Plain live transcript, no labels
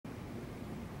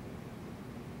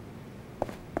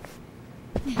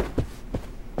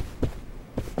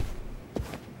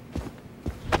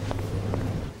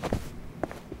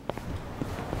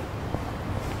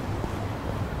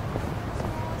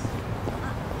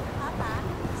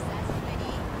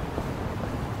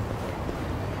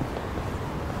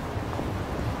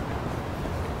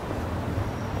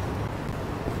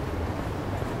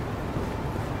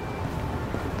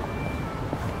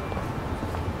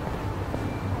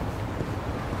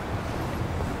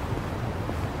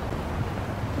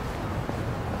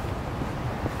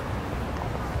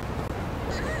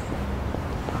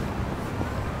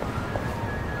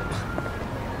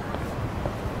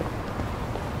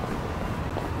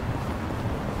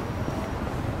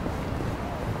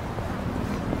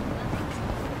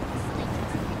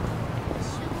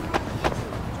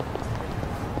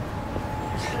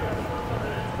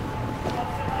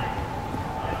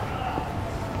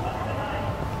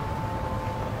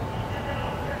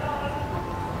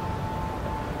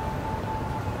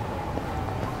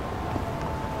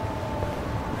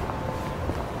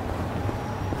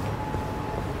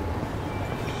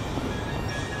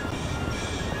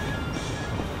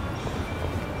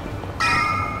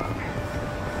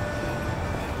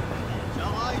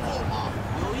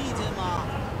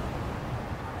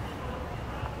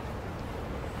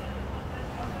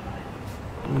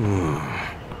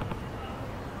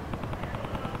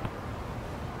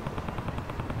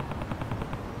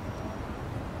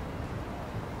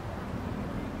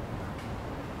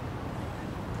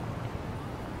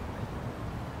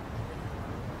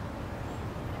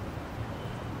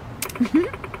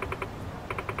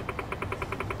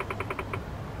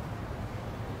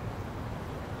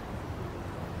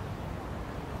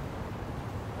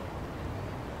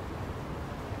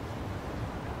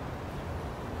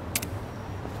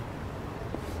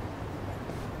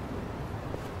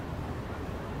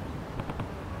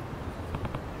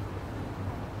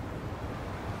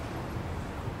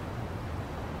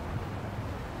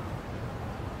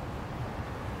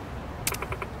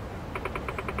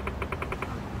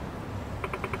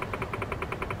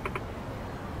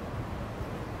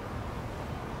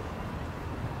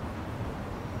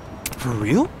For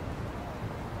real?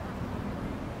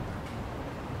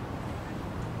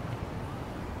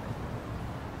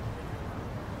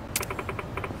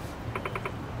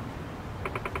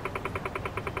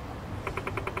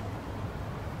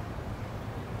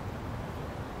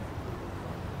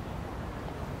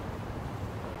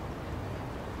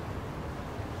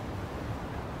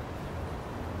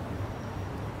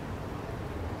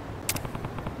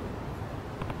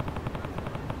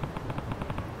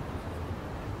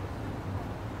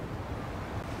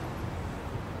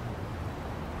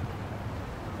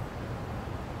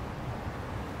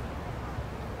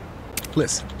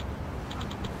 Listen.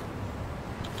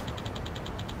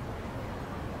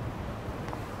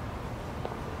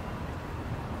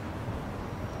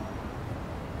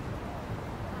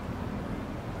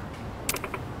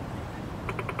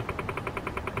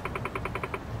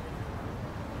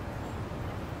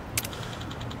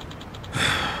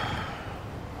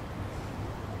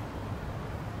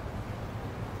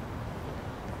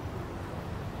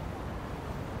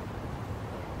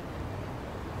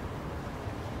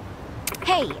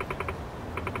 Hey!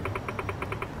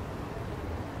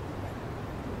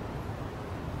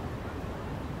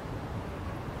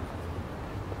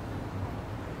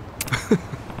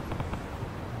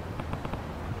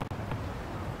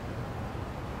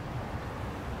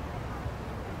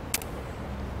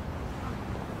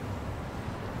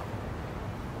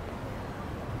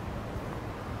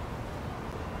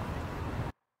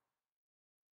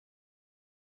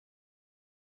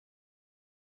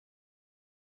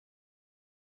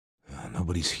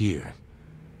 Nobody's here.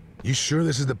 You sure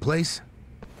this is the place?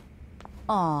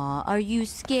 Aw, are you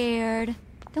scared?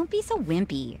 Don't be so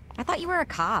wimpy. I thought you were a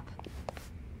cop.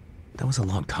 That was a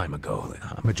long time ago.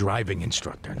 I'm a driving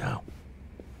instructor now.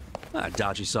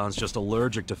 Dachi-san's just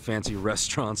allergic to fancy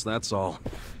restaurants, that's all.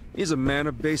 He's a man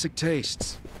of basic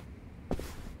tastes.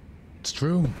 It's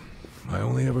true. I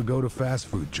only ever go to fast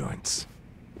food joints.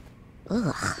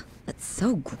 Ugh, that's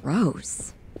so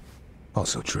gross.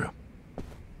 Also true.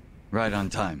 Right on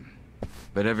time.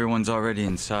 But everyone's already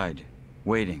inside,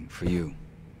 waiting for you.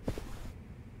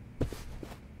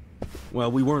 Well,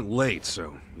 we weren't late,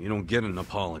 so you don't get an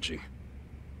apology.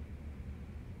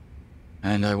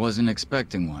 And I wasn't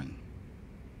expecting one.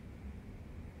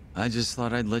 I just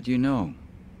thought I'd let you know.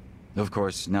 Of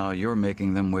course, now you're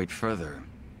making them wait further.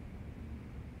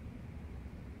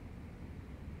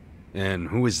 And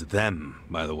who is them,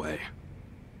 by the way?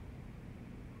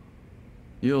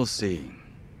 You'll see.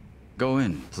 Go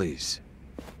in, please.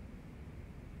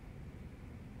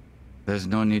 There's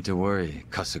no need to worry,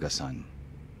 Kasuga-san.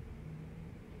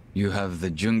 You have the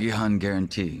Jungihan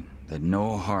guarantee that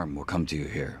no harm will come to you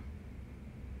here.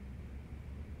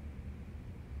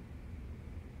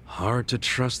 Hard to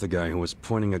trust the guy who was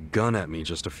pointing a gun at me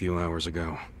just a few hours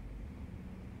ago.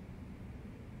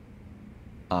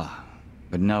 Ah,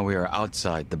 but now we are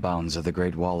outside the bounds of the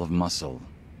Great Wall of Muscle.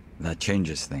 That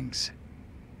changes things.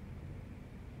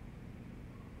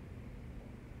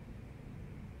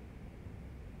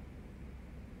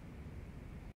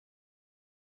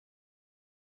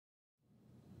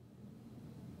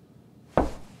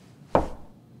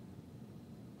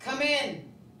 Come in!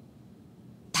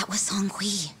 That was Song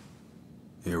Hui.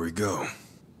 Here we go.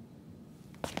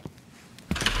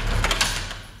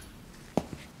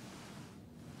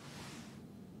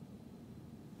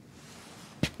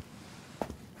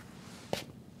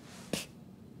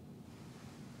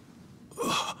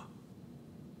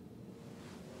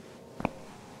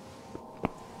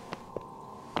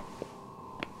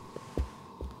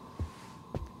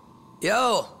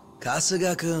 Yo,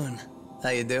 Kasuga-kun. How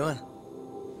you doing?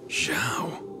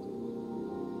 Zhao.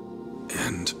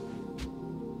 And...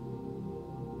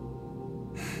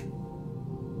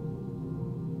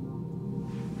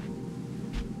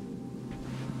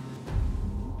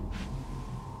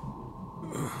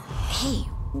 Hey,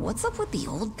 what's up with the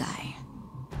old guy?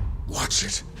 Watch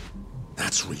it.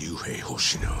 That's Ryuhei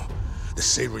Hoshino, the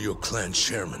Saberyo clan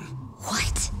chairman.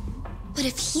 What? But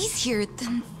if he's here,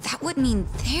 then that would mean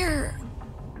they're...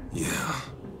 yeah.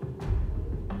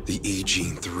 The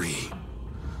Ijin Three.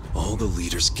 All the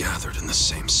leaders gathered in the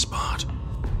same spot.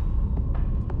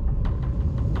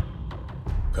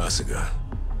 Kasuga,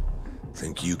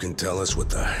 think you can tell us what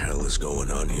the hell is going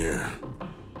on here?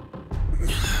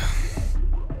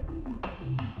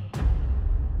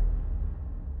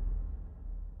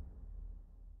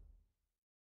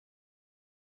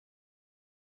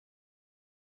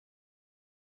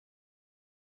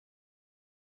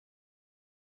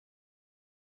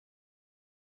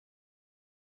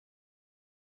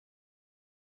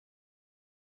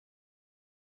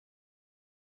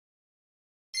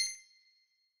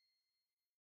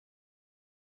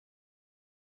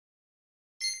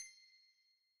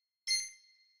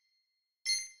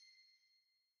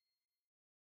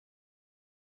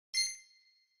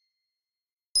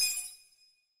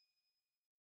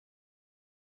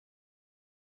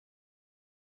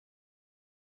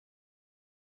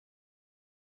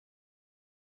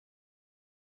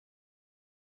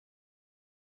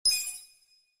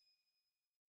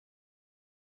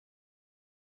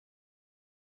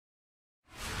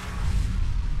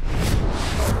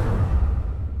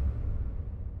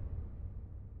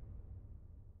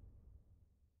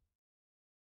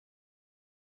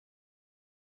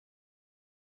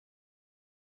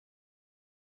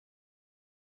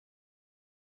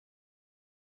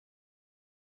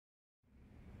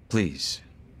 Please,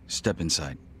 step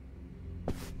inside.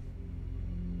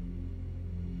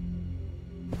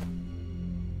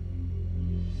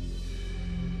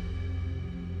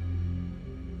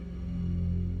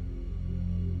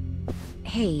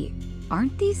 Hey,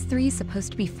 aren't these three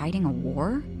supposed to be fighting a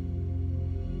war?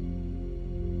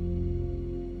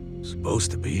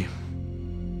 Supposed to be.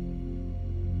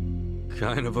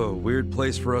 Kind of a weird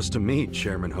place for us to meet,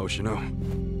 Chairman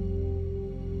Hoshino.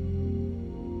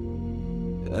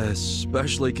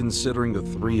 Especially considering the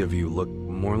three of you look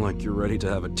more like you're ready to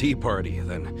have a tea party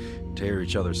than tear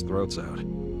each other's throats out.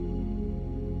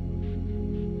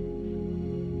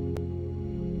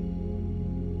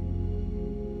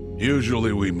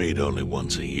 Usually we meet only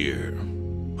once a year,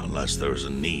 unless there's a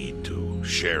need to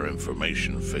share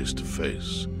information face to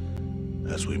face,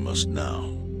 as we must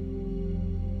now.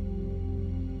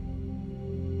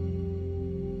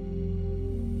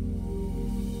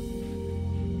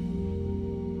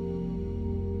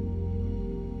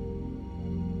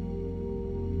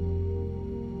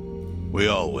 We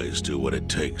always do what it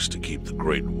takes to keep the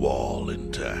Great Wall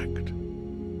intact.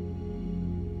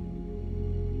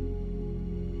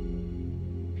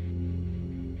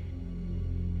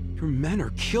 Your men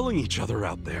are killing each other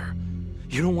out there.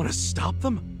 You don't want to stop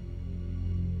them?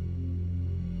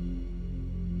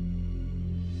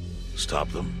 Stop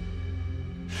them?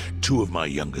 2 of my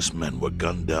youngest men were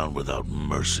gunned down without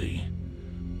mercy.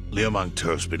 Liamang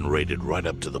Turf's been raided right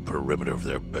up to the perimeter of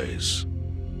their base.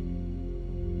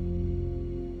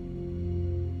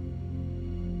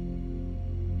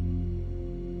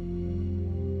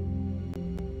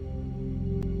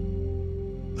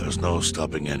 There's no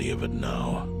stopping any of it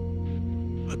now.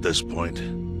 At this point,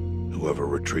 whoever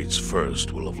retreats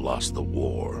first will have lost the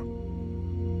war.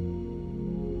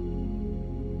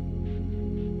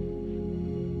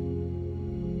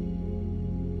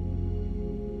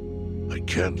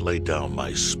 can't lay down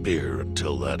my spear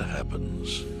until that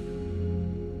happens.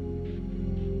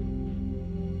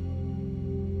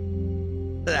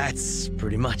 That's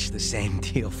pretty much the same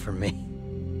deal for me.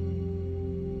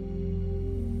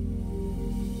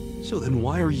 So then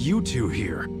why are you two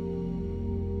here?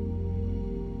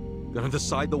 Gonna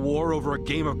decide the war over a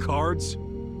game of cards?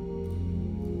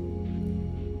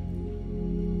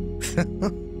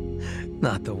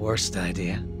 Not the worst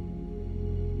idea.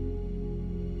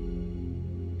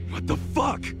 What the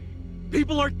fuck?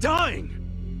 People are dying!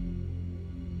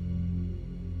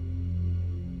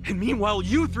 And meanwhile,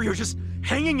 you three are just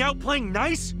hanging out playing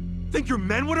nice? Think your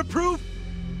men would approve?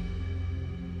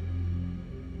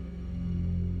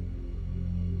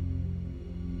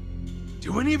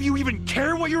 Do any of you even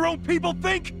care what your own people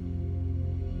think?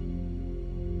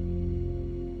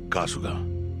 Kasuga,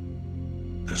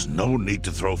 there's no need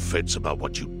to throw fits about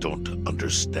what you don't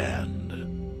understand.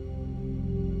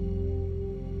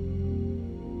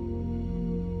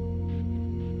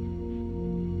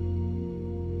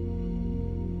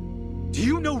 Do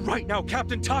you know right now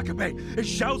Captain Takabe is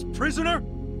Xiao's prisoner?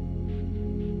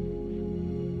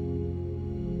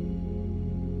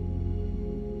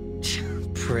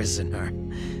 Prisoner.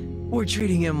 We're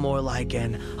treating him more like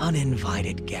an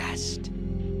uninvited guest.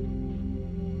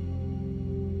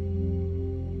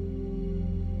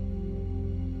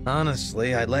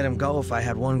 Honestly, I'd let him go if I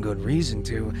had one good reason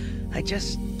to. I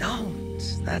just don't,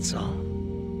 that's all.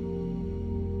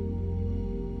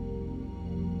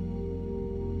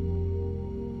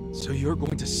 So you're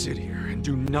going to sit here and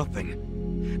do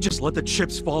nothing? Just let the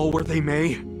chips fall where they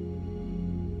may?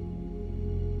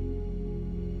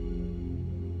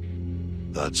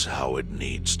 That's how it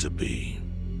needs to be.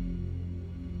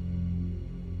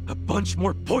 A bunch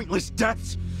more pointless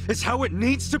deaths is how it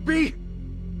needs to be?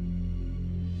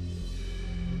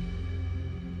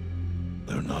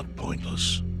 They're not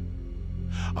pointless.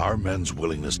 Our men's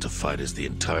willingness to fight is the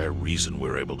entire reason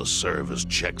we're able to serve as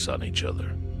checks on each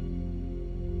other.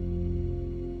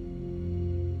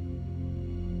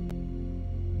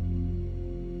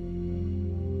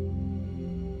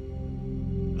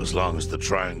 As long as the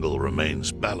triangle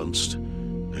remains balanced,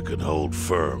 it can hold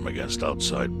firm against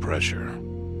outside pressure.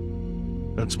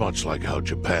 That's much like how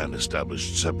Japan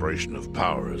established separation of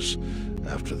powers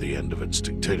after the end of its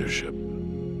dictatorship.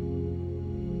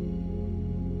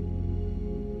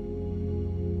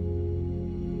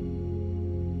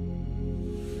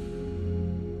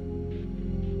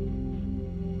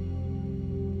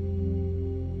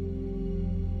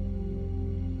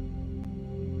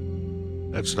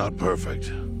 It's not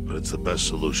perfect, but it's the best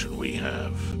solution we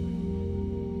have.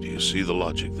 Do you see the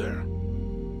logic there?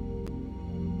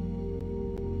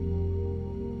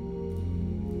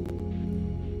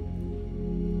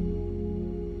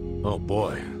 Oh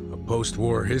boy, a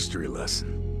post-war history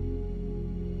lesson.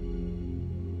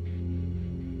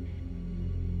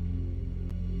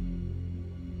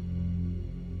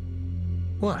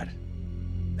 What?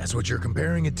 That's what you're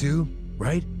comparing it to,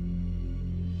 right?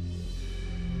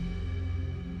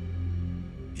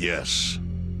 Yes,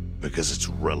 because it's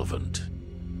relevant.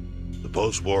 The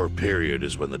post-war period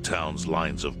is when the town's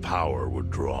lines of power were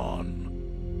drawn.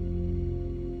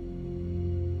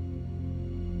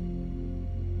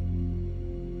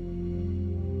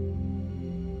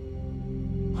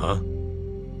 Huh?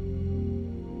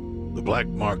 The black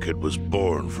market was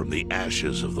born from the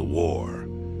ashes of the war.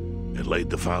 It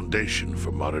laid the foundation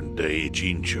for modern-day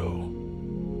Ijin.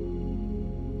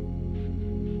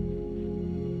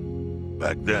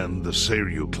 Back then, the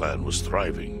Seiryu clan was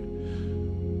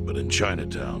thriving. But in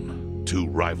Chinatown, two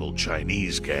rival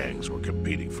Chinese gangs were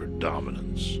competing for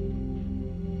dominance.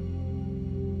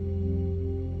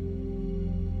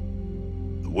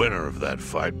 The winner of that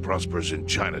fight prospers in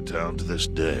Chinatown to this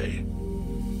day.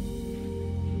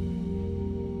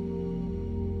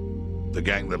 The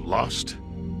gang that lost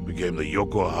became the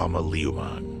Yokohama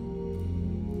Liumang.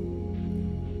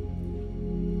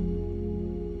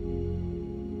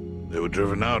 They were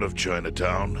driven out of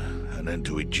Chinatown and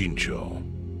into Ijincho.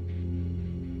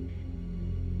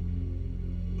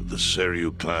 But the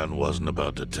Seiryu clan wasn't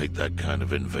about to take that kind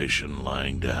of invasion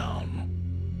lying down.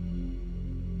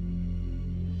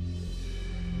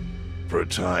 For a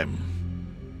time,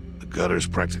 the gutters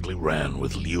practically ran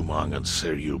with Liumang and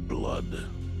Seiryu blood.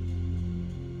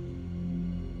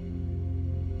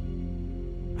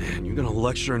 Man, you gonna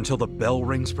lecture until the bell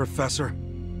rings, Professor?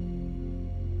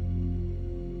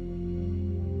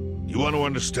 You want to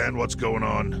understand what's going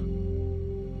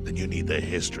on? Then you need the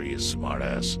history, you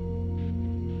smartass.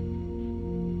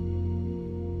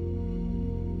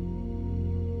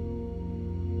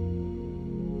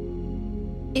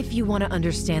 If you want to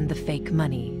understand the fake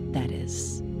money, that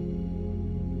is.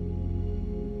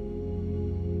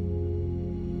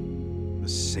 The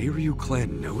Seiryu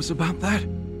clan knows about that?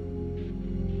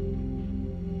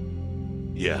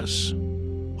 Yes.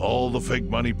 All the fake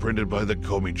money printed by the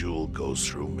Komi Jewel goes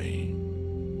through me.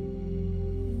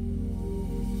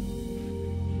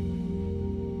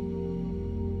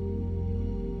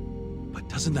 But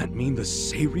doesn't that mean the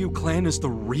Seiryu clan is the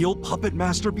real puppet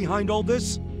master behind all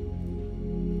this?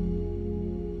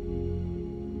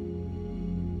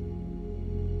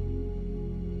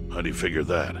 How do you figure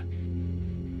that?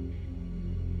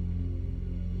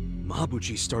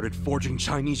 Mabuchi started forging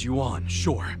Chinese yuan,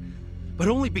 sure. But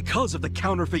only because of the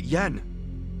counterfeit yen.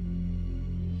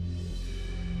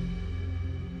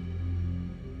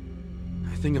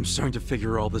 I think I'm starting to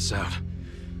figure all this out.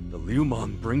 The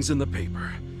Liumang brings in the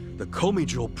paper. The Komi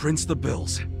Jewel prints the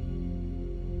bills.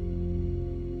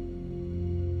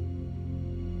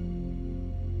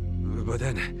 But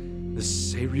then, the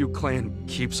Seiryu clan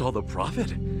keeps all the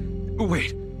profit?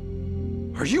 Wait,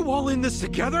 are you all in this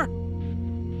together?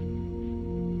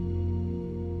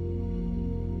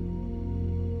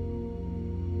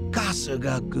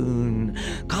 Kasuga-kun,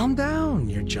 calm down.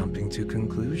 You're jumping to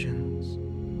conclusions.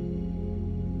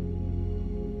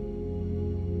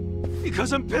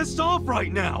 Because I'm pissed off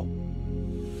right now!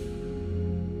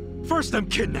 First I'm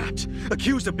kidnapped,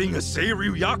 accused of being a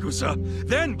Seiryu Yakuza,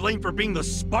 then blamed for being the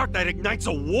spark that ignites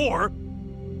a war!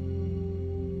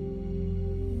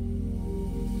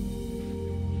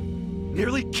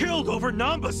 Nearly killed over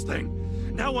Nanba's thing!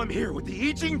 Now I'm here with the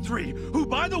Ijin Three, who,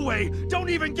 by the way, don't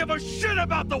even give a shit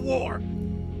about the war!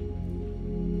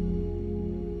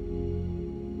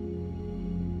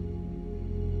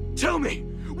 Tell me,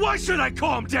 why should I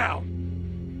calm down?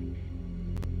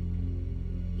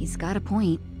 He's got a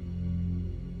point.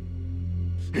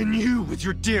 And you with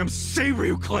your damn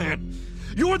Seiryu clan!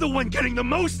 You're the one getting the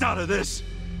most out of this!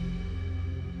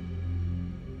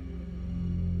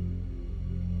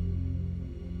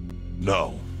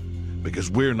 No, because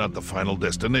we're not the final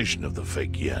destination of the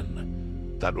fake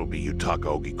yen. That will be Yutaka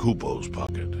Ogikubo's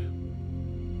pocket.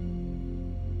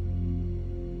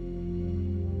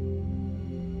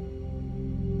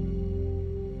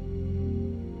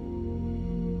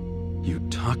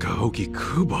 Yutaka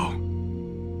Ogikubo.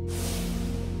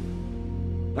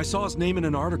 I saw his name in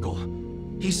an article.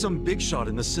 He's some big shot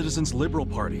in the Citizens Liberal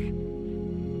Party.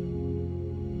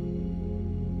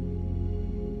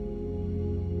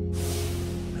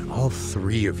 And all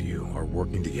three of you are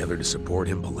working together to support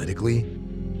him politically?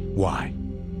 Why?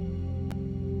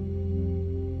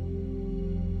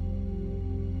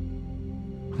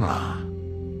 Huh.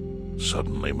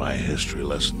 Suddenly my history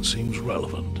lesson seems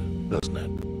relevant, doesn't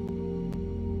it?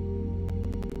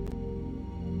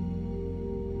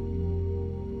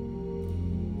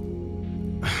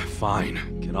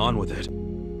 Fine, get on with it.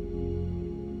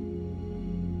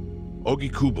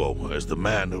 Ogikubo is the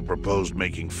man who proposed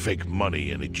making fake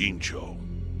money in Ijincho.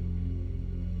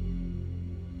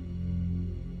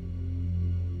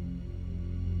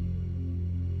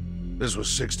 This was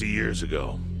 60 years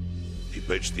ago. He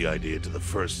pitched the idea to the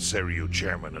first Seiryu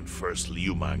chairman and first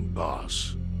Liumang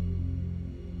boss.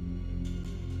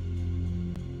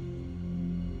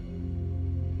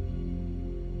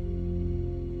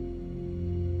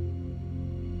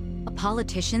 A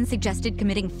politician suggested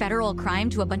committing federal crime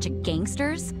to a bunch of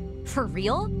gangsters? For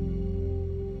real?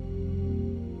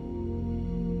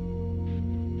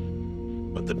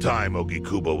 At the time,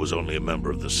 Ogikubo was only a member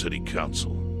of the city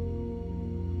council.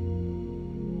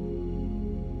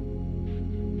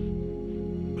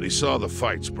 But he saw the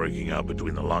fights breaking out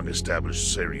between the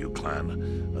long-established Seiryu clan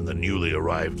and the newly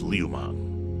arrived Liumang.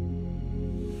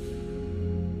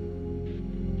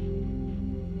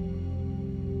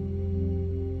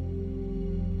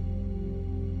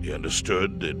 He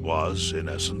understood it was, in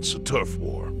essence, a turf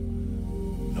war.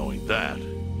 Knowing that,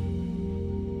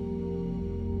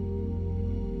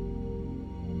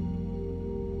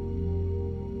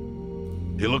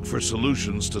 he looked for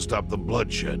solutions to stop the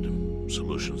bloodshed,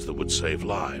 solutions that would save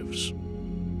lives.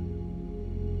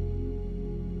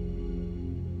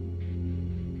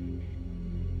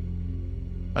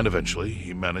 And eventually,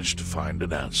 he managed to find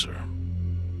an answer.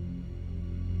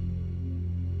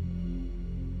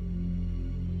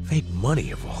 Fake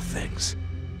money, of all things.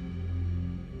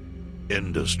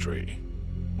 Industry,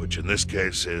 which in this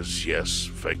case is, yes,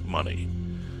 fake money.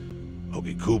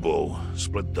 Ogikubo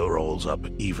split the roles up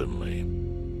evenly.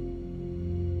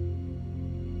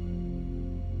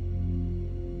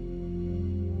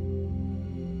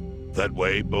 That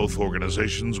way, both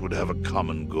organizations would have a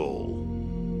common goal.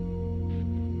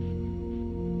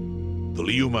 The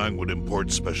Liumang would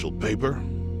import special paper.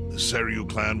 The Seiryu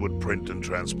clan would print and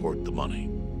transport the money.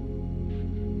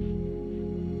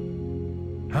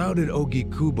 How did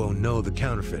Ogikubo know the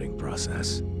counterfeiting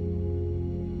process?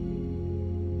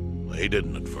 He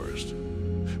didn't at first.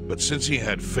 But since he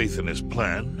had faith in his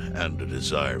plan and a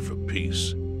desire for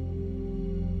peace,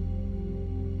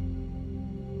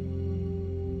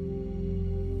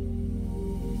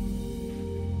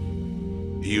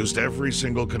 he used every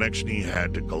single connection he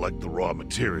had to collect the raw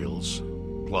materials,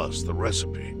 plus the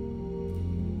recipe.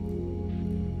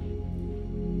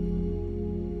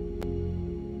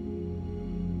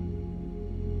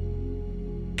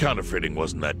 Counterfeiting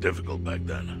wasn't that difficult back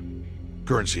then.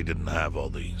 Currency didn't have all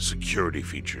the security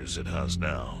features it has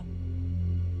now.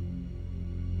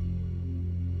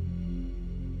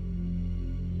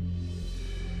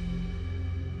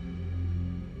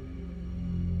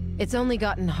 It's only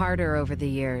gotten harder over the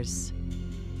years.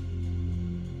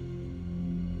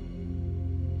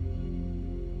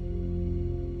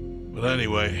 But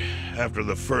anyway, after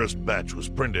the first batch was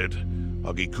printed,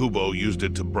 Ogikubo used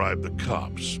it to bribe the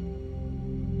cops.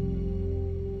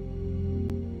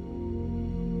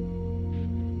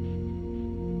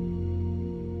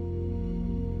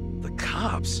 The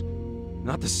cops?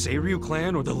 Not the Seiryu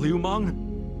clan or the Liumang?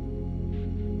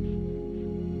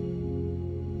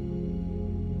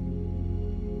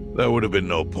 There would have been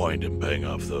no point in paying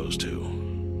off those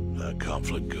two. That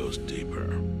conflict goes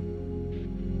deeper.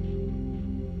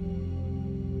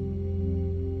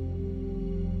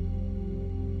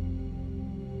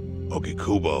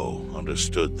 Ogikubo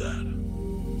understood that.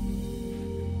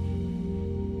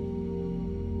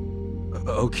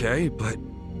 Okay, but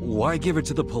why give it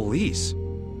to the police?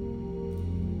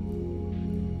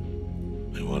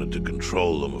 They wanted to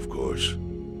control them, of course.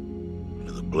 In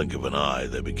the blink of an eye,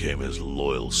 they became his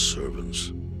loyal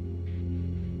servants.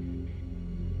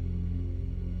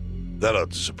 That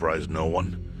ought to surprise no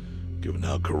one, given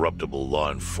how corruptible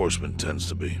law enforcement tends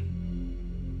to be.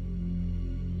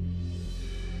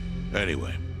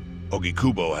 Anyway,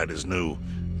 Ogikubo had his new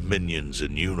minions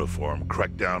in uniform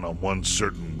crack down on one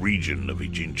certain region of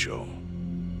Ijincho.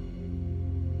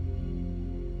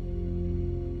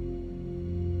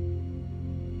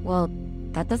 Well,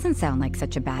 that doesn't sound like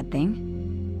such a bad thing.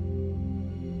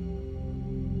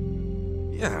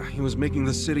 Yeah, he was making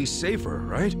the city safer,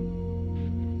 right?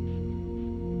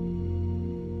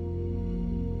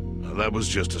 Now, that was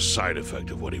just a side effect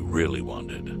of what he really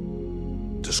wanted.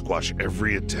 To squash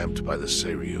every attempt by the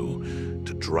Seiryu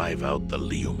to drive out the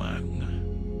Liumang.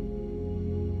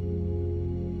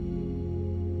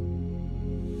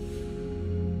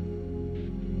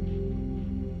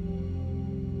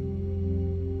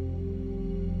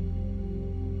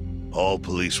 All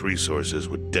police resources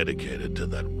were dedicated to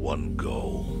that one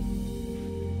goal.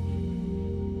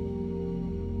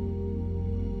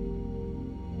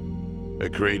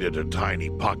 It created a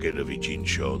tiny pocket of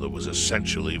Ijincho that was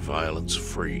essentially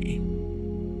violence-free.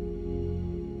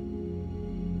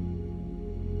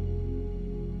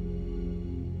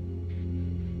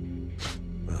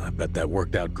 Well, I bet that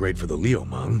worked out great for the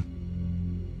Liumang.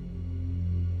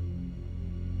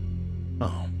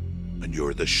 Oh, and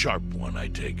you're the sharp one, I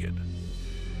take it.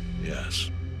 Yes.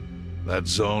 That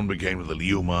zone became the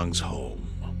Liumang's home.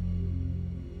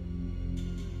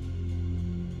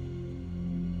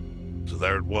 So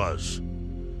there it was.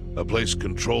 A place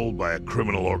controlled by a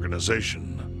criminal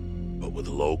organization, but with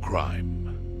low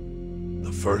crime.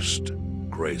 The first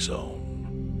gray zone.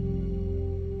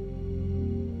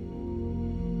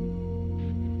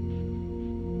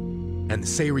 And the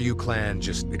Seiryu clan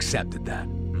just accepted that.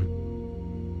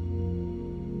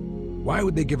 Why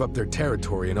would they give up their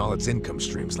territory and all its income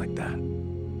streams like that?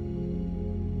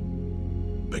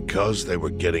 Because they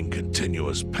were getting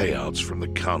continuous payouts from the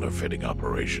counterfeiting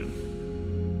operation.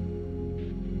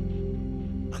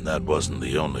 And that wasn't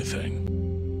the only thing.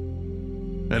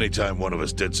 Anytime one of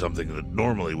us did something that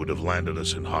normally would have landed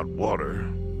us in hot water,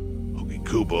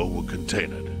 Ogikubo would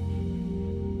contain it.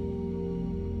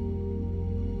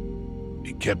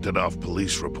 He kept it off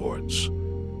police reports.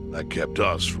 That kept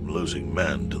us from losing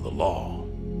men to the law.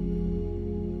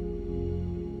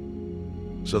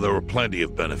 So there were plenty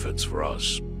of benefits for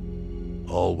us,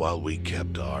 all while we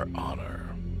kept our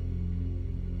honor.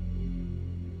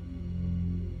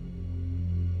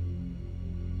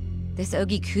 This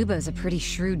Ogikubo's a pretty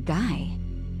shrewd guy.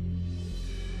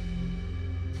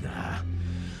 Nah,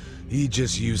 he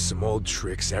just used some old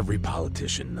tricks every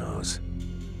politician knows.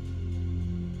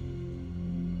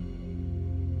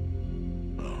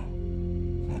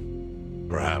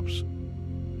 Perhaps.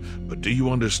 But do you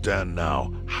understand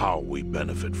now how we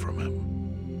benefit from him?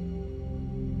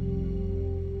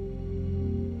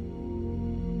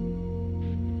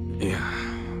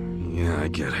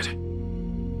 get it.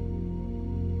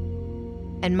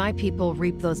 And my people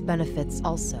reap those benefits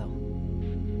also.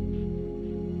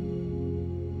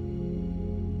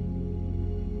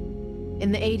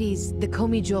 In the 80s, the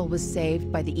Komi Jewel was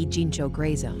saved by the Ijincho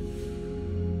Gray Zone.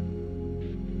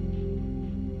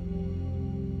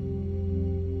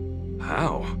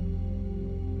 How?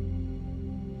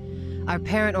 Our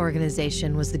parent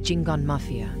organization was the Jingon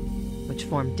Mafia, which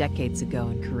formed decades ago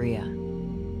in Korea.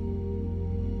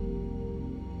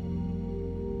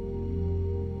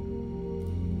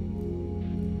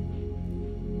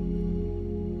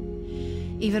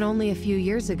 Even only a few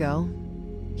years ago,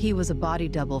 he was a body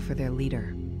double for their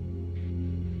leader.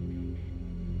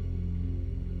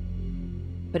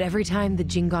 But every time the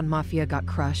Jingon Mafia got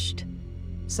crushed,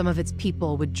 some of its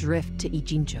people would drift to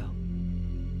Ijincho.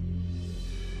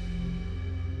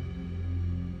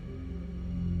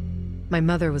 My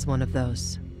mother was one of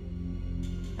those.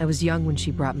 I was young when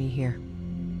she brought me here.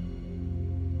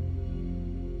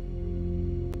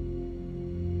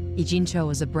 Ijincho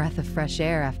was a breath of fresh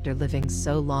air after living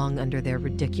so long under their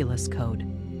ridiculous code.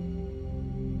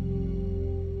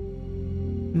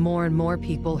 More and more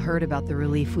people heard about the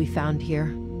relief we found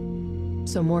here,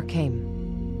 so more came.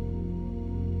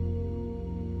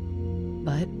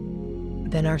 But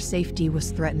then our safety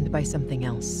was threatened by something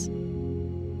else.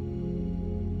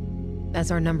 As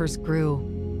our numbers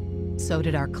grew, so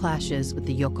did our clashes with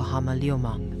the Yokohama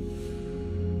Liumang.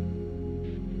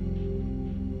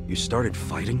 You started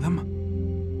fighting them?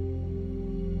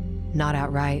 Not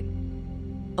outright.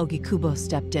 Ogikubo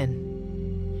stepped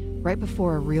in, right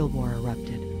before a real war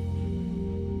erupted.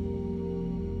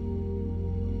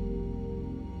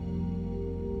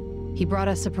 He brought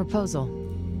us a proposal,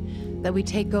 that we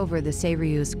take over the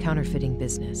Seiryu's counterfeiting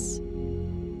business.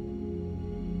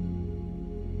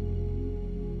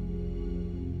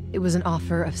 It was an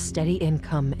offer of steady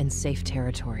income and safe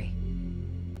territory.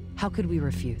 How could we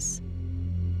refuse?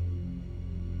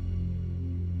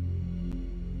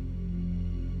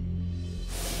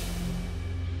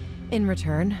 In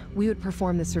return, we would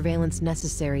perform the surveillance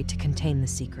necessary to contain the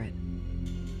secret.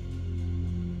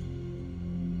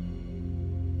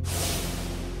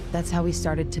 That's how we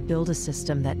started to build a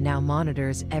system that now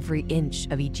monitors every inch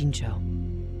of Ijincho.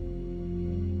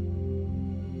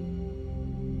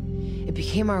 It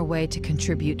became our way to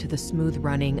contribute to the smooth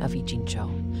running of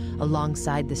Ijincho,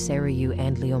 alongside the Seiryu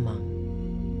and Liumang.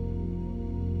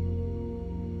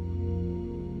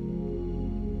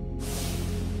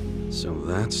 So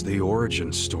that's the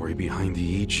origin story behind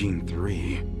the Ijin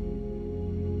Three.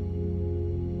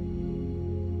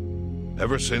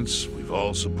 Ever since, we've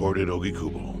all supported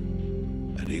Ogikubo,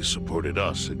 and he's supported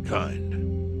us in kind.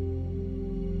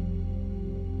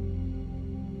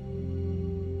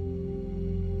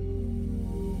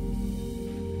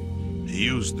 He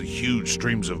used the huge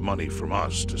streams of money from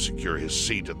us to secure his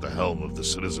seat at the helm of the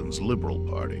Citizens' Liberal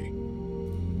Party.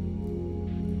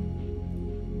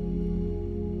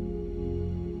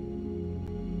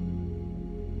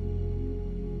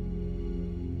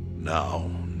 Now,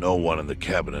 no one in the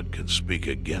cabinet can speak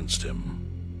against him.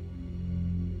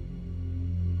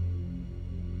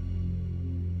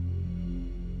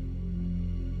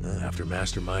 After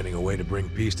masterminding a way to bring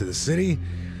peace to the city,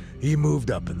 he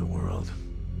moved up in the world.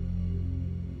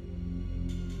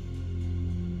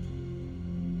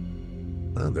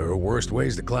 Well, there are worse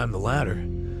ways to climb the ladder,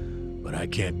 but I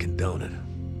can't condone it.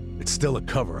 It's still a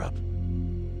cover-up.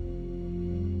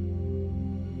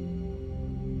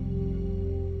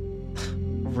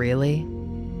 Really?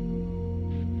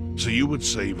 So you would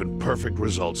say even perfect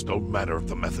results don't matter if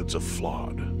the methods are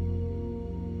flawed.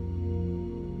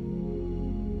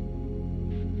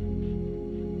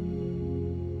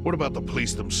 What about the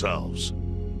police themselves?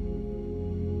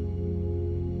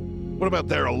 What about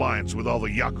their alliance with all the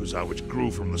Yakuza which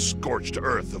grew from the scorched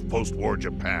earth of post-war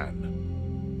Japan?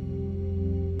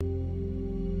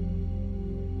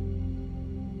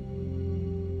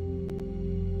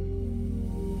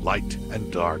 Light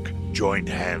and dark joined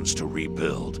hands to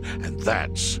rebuild, and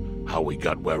that's how we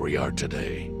got where we are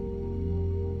today.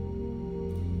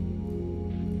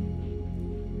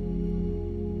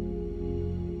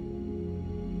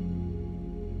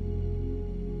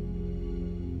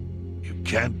 You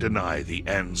can't deny the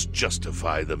ends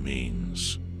justify the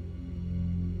means.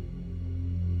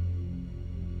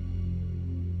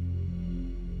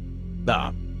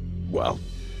 Well,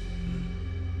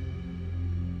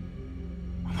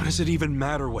 What does it even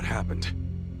matter what happened?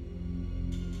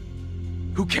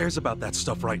 Who cares about that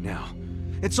stuff right now?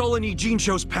 It's all in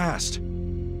Ijincho's past.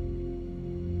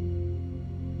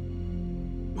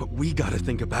 What we gotta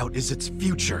think about is its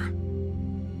future.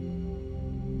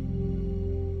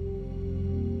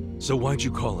 So why'd you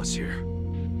call us here?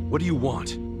 What do you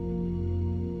want?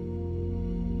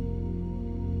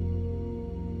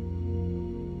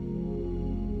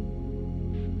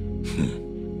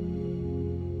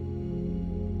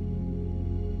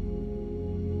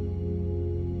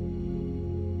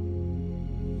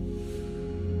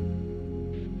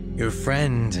 Your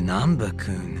friend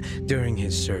Nanba-kun, during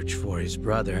his search for his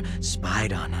brother,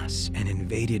 spied on us and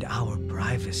invaded our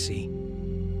privacy.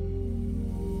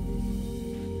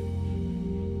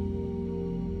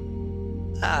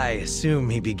 I assume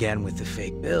he began with the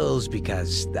fake bills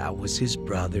because that was his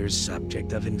brother's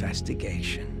subject of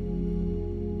investigation.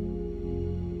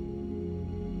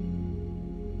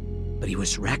 But he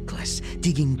was reckless,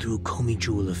 digging through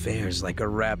Komijul affairs like a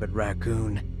rabid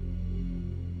raccoon.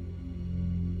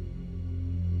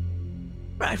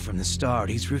 Right from the start,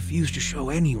 he's refused to show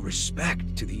any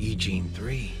respect to the Ijin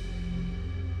Three.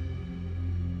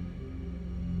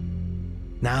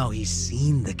 Now he's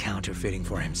seen the counterfeiting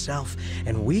for himself,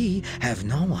 and we have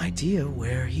no idea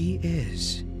where he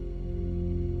is.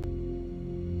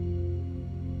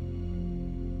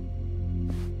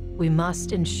 We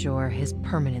must ensure his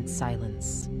permanent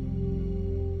silence.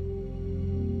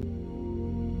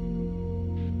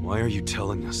 Why are you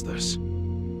telling us this?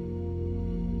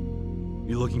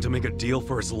 You looking to make a deal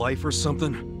for his life or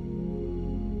something?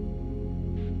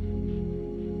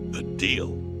 A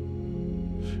deal?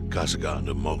 Kasuga,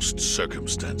 under most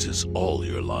circumstances, all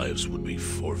your lives would be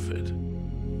forfeit.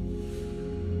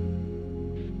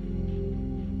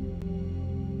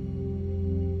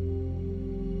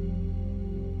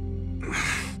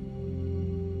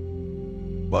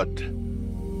 But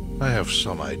I have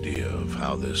some idea of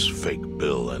how this fake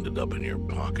bill ended up in your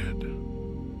pocket.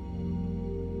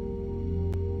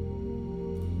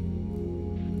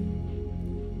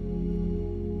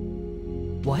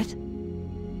 What?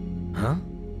 Huh?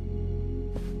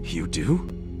 You do?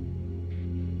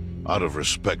 Out of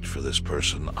respect for this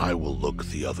person, I will look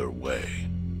the other way.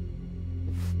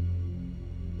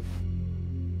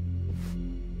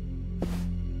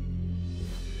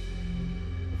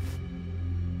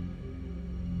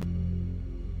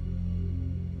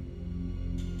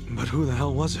 But who the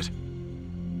hell was it?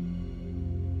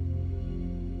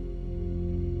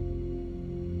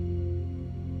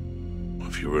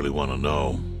 If you really want to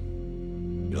know,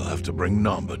 you'll have to bring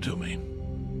Nanba to me,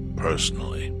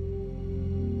 personally.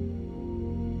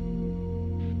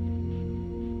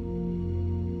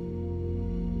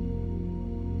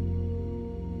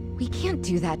 We can't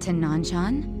do that to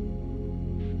Nanchan.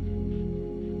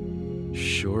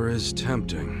 Sure is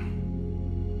tempting.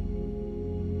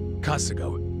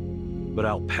 Kasuga, But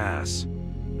I'll pass.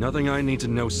 Nothing I need to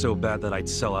know so bad that I'd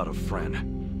sell out a friend.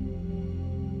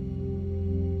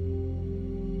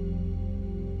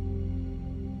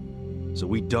 So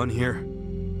we done here?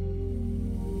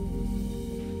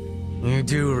 You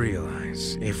do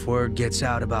realize, if word gets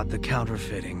out about the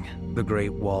counterfeiting, the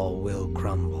Great Wall will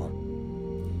crumble.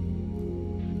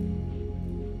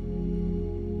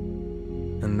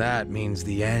 And that means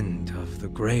the end of the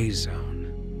Gray Zone.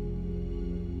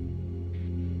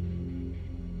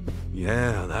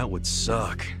 Yeah, that would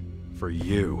suck. For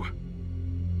you.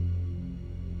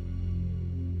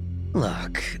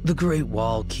 Look, the Great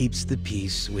Wall keeps the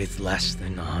peace with less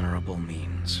than honorable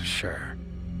means, sure.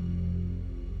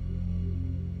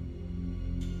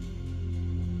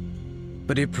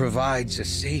 But it provides a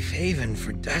safe haven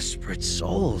for desperate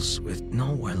souls with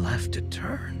nowhere left to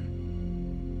turn.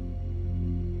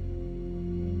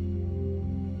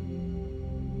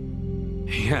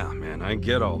 Yeah, man, I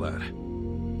get all that.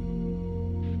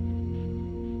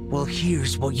 Well,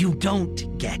 here's what you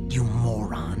don't get, you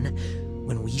moron.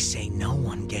 When we say no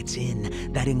one gets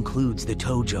in, that includes the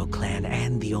Tojo clan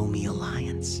and the Omi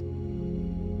Alliance.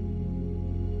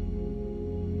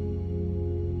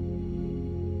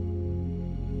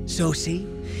 So see,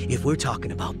 if we're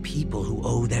talking about people who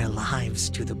owe their lives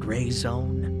to the Gray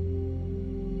Zone,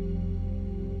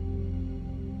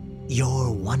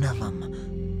 you're one of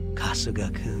them,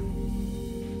 Kasuga-kun.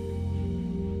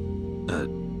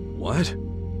 What?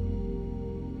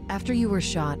 After you were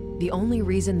shot, the only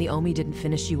reason the Omi didn't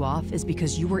finish you off is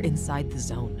because you were inside the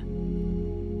zone.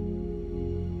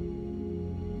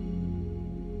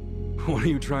 What are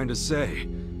you trying to say?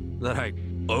 That I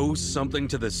owe something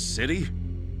to the city?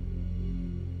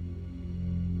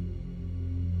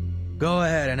 Go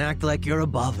ahead and act like you're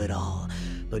above it all,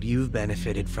 but you've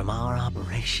benefited from our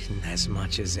operation as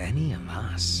much as any of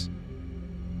us.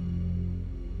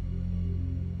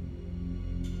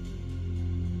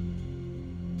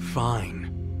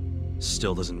 Fine.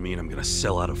 Still doesn't mean I'm gonna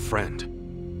sell out a friend.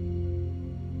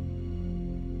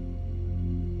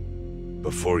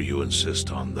 Before you insist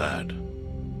on that,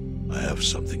 I have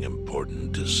something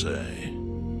important to say.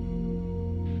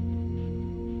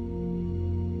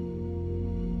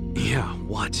 Yeah,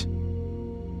 what?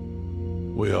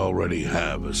 We already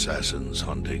have assassins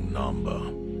hunting Nanba.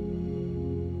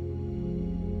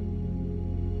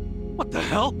 What the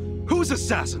hell? Who's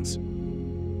assassins?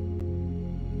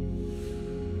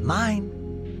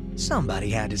 Mine. Somebody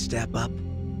had to step up.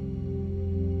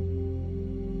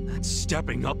 That's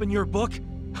stepping up in your book?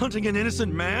 Hunting an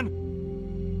innocent man?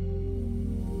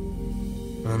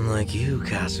 Unlike you,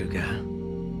 Kasuga.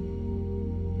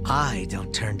 I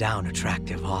don't turn down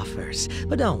attractive offers,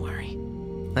 but don't worry.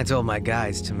 I told my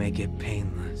guys to make it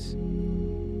painless.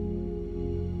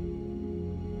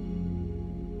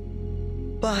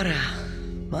 But,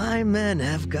 my men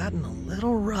have gotten a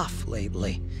little rough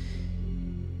lately.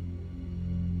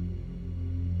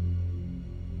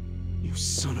 You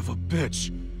son of a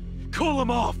bitch! Call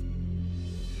him off!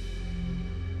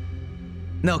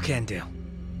 No can do.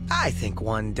 I think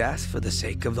one death for the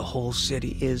sake of the whole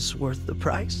city is worth the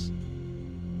price.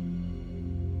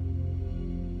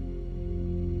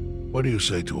 What do you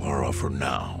say to our offer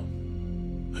now?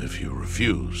 If you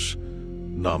refuse,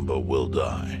 Nanba will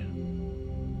die.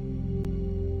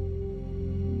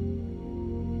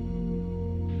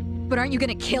 But aren't you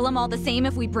gonna kill him all the same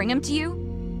if we bring him to you?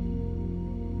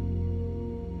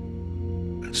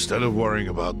 Instead of worrying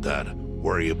about that,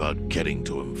 worry about getting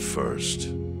to him first.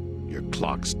 Your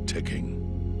clock's ticking.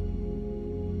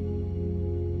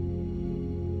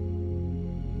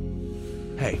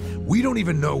 Hey, we don't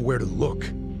even know where to look.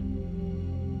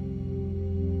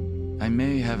 I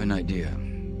may have an idea.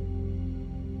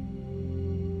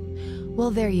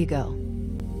 Well, there you go.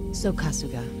 So,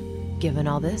 Kasuga, given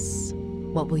all this,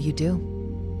 what will you do?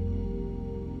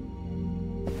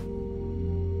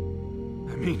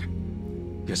 I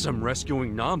mean, guess I'm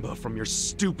rescuing Nanba from your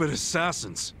stupid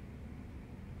assassins.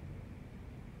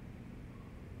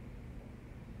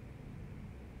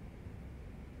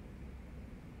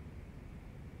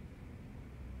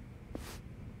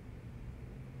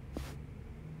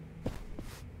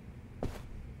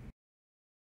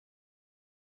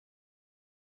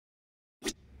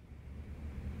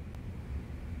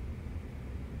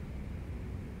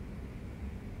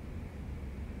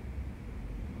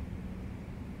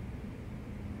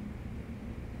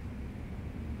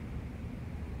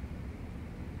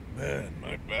 Man,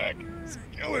 my back is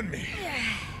killing me.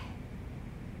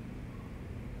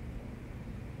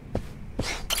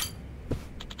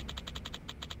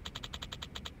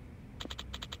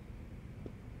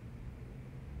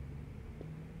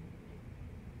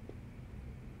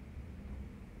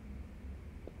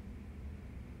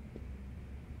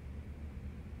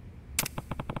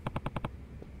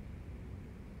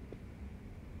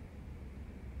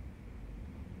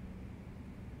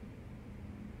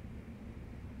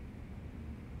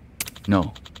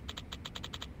 No.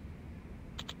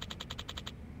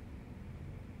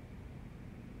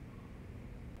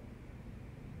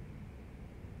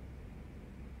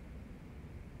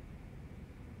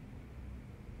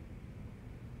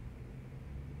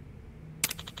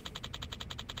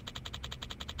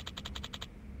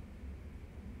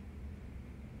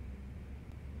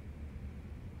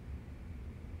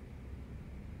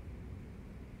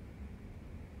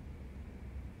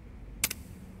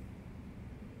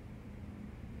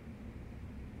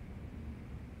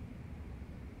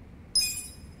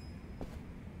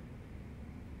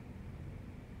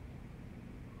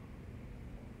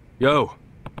 Yo!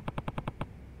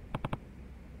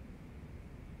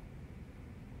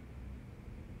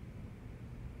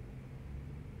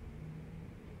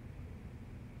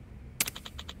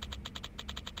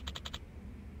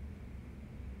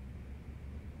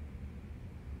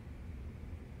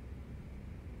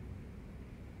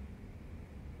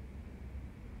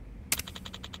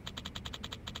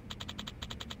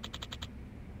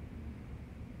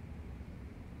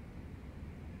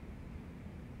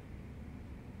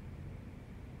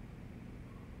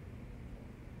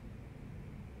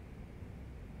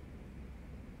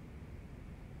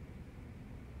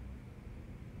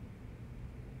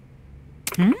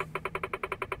 Hmm?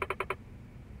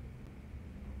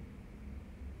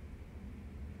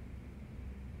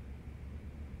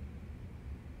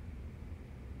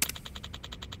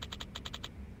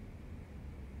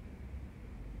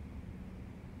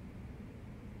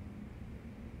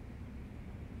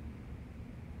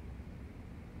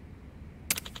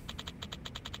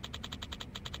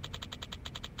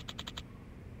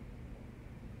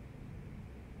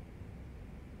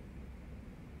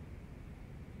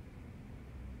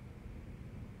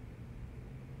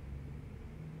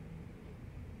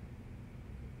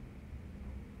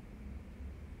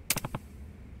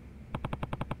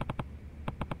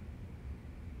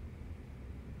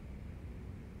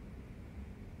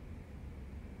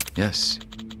 Yes.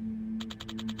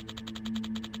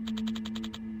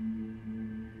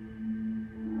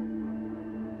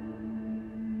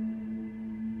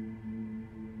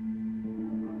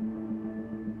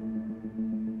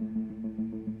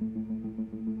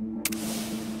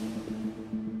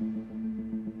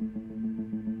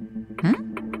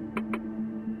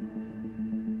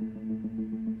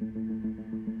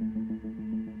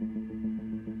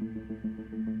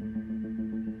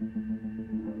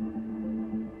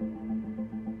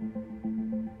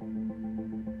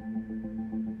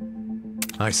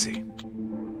 I see.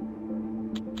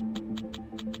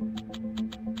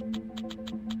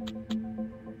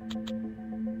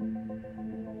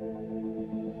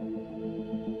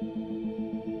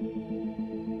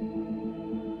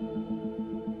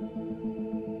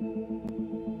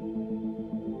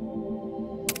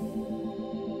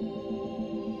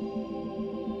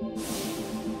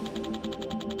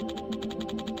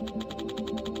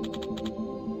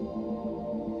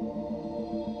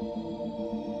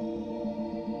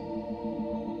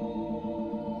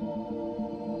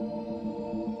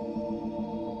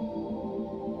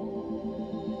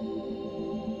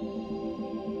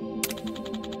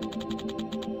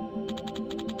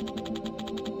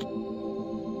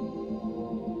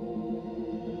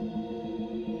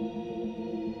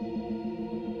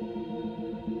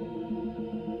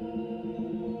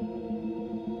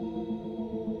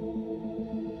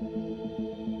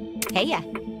 Hey, yeah.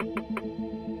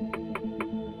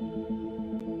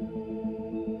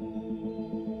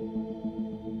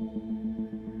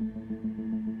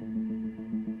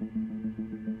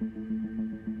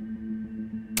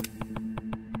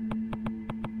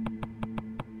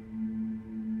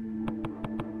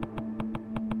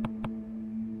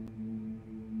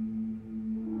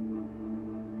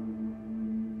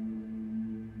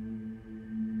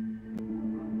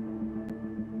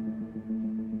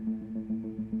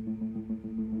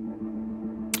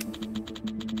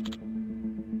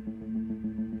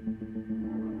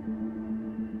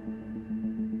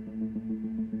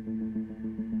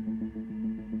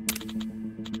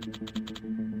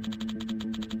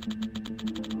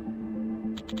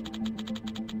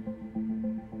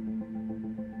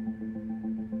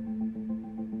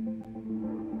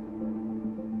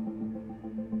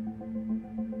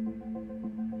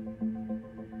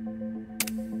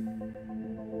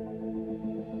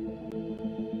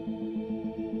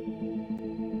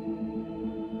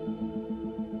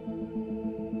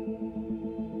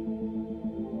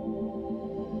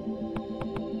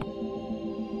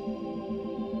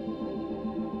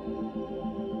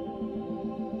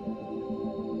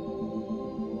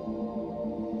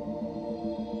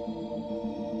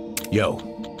 Yo.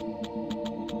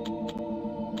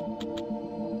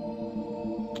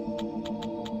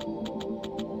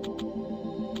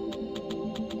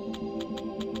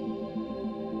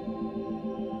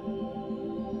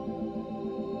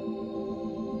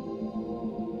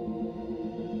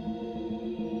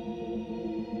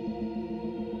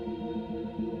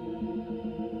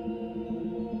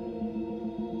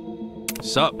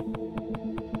 Sup?